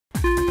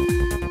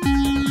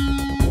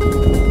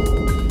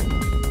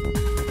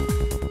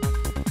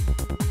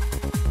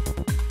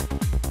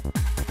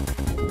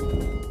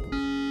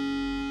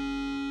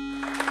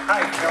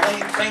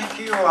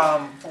you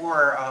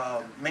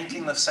for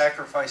making the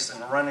sacrifice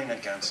and running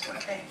against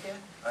McCain. Thank you.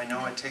 I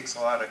know it takes a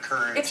lot of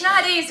courage. It's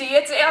not easy.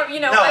 It's you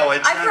know. No,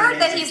 it's I've not heard an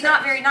that easy he's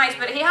not very nice,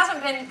 but he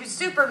hasn't been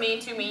super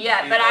mean to me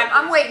yet. But Yeah.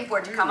 I'm waiting for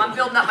it to come. I'm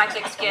building up my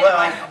thick skin. Well,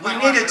 my we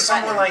needed armor,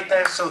 someone but- like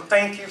that, so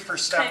thank you for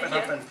stepping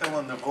Thank up you. and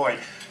filling the void.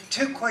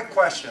 2 quick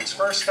questions.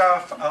 First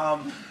off,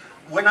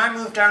 when I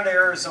moved down to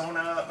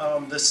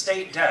Arizona, the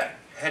state debt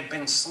had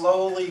been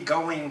slowly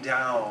going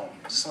down.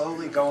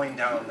 Slowly going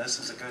down. This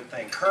is a good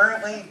thing.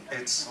 Currently,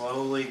 it's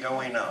slowly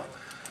going up.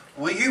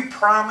 Will you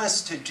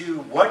promise to do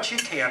what you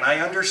can? I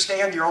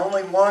understand you're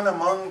only one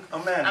among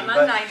many. I'm but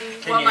on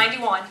 90. can Well, you-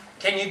 91.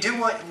 Can you do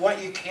what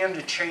you can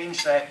to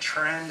change that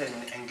trend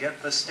and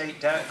get the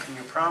state debt? Can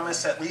you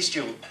promise at least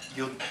you'll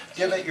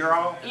give it your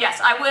all?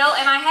 Yes, I will,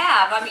 and I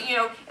have. I mean, you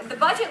know, the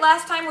budget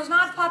last time was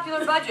not a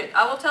popular budget.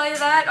 I will tell you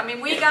that. I mean,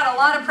 we got a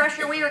lot of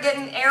pressure. We were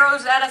getting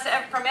arrows at us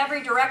from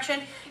every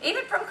direction,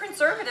 even from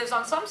conservatives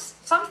on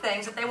some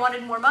things that they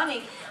wanted more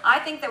money. I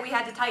think that we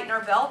had to tighten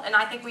our belt, and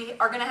I think we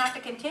are going to have to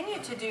continue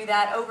to do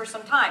that over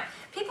some time.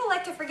 People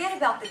like to forget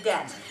about the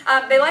debt.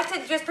 They like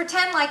to just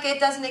pretend like it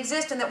doesn't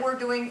exist and that we're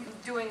doing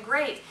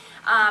great.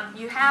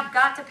 You have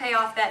got to pay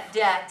off that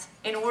debt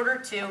in order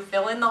to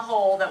fill in the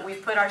hole that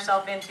we've put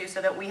ourselves into so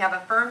that we have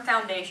a firm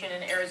foundation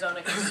and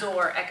Arizona can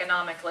soar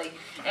economically.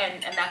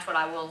 And that's what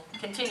I will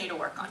continue to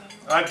work on.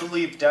 I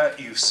believe debt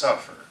you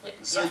suffer.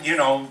 So, Yes. you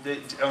know,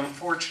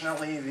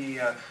 unfortunately,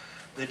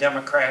 the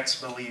Democrats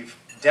believe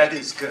debt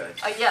is good.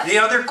 Yes. The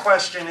other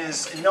question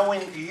is,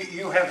 knowing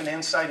you have an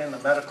insight in the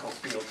medical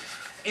field,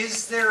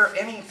 is there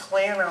any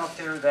plan out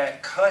there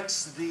that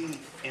cuts the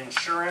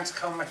insurance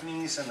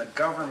companies and the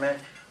government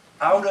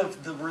out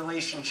of the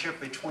relationship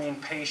between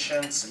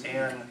patients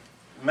and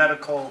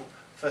medical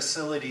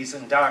facilities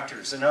and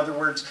doctors? In other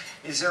words,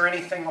 is there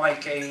anything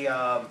like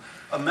a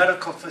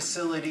medical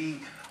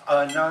facility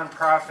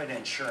nonprofit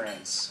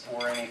insurance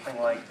or anything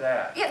like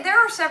that? Yeah, there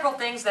are several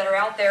things that are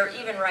out there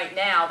even right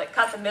now that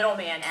cut the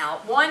middleman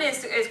out. One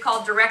is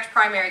called direct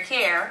primary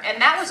care,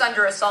 and that was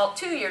under assault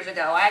 2 years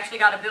ago. I actually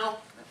got a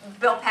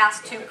bill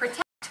passed to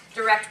protect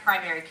direct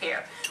primary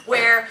care,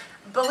 where,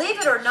 believe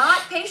it or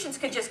not, patients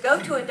could just go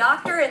to a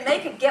doctor and they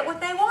could get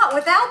what they want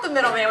without the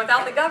middleman,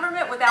 without the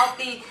government, without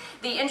the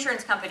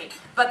insurance company.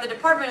 But the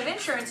Department of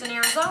Insurance in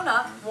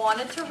Arizona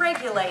wanted to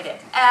regulate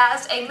it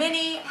as a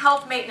mini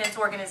health maintenance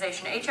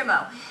organization,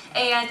 HMO.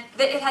 And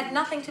it had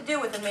nothing to do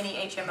with a mini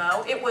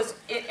HMO.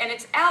 And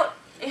it's out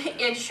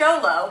in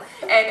Sholo,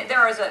 and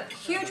there is a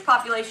huge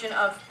population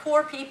of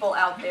poor people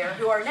out there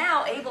who are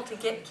now able to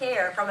get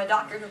care from a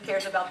doctor who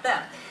cares about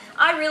them.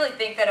 I really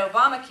think that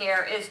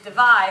Obamacare is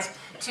devised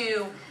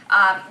to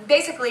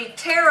basically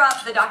tear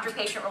up the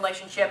doctor-patient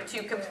relationship,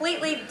 to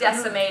completely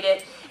decimate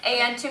it,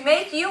 and to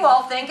make you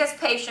all think as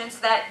patients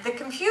that the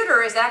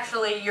computer is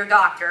actually your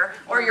doctor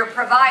or your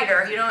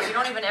provider. You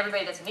don't even,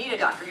 everybody doesn't need a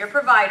doctor, your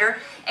provider,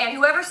 and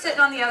whoever's sitting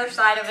on the other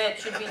side of it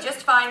should be just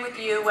fine with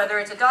you, whether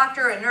it's a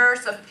doctor, a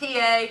nurse, a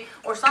PA,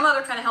 or some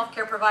other kind of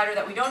healthcare provider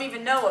that we don't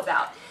even know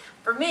about.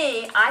 For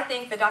me, I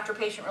think the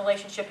doctor-patient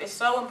relationship is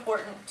so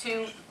important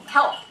to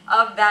health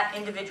of that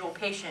individual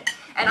patient.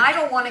 And I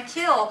don't want to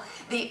kill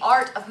the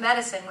art of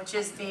medicine, which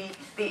is the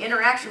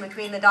interaction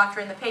between the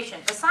doctor and the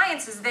patient. The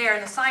science is there,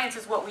 and the science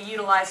is what we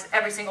utilize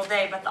every single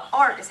day, but the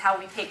art is how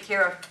we take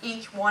care of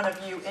each one of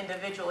you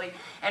individually,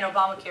 and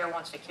Obamacare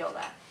wants to kill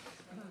that.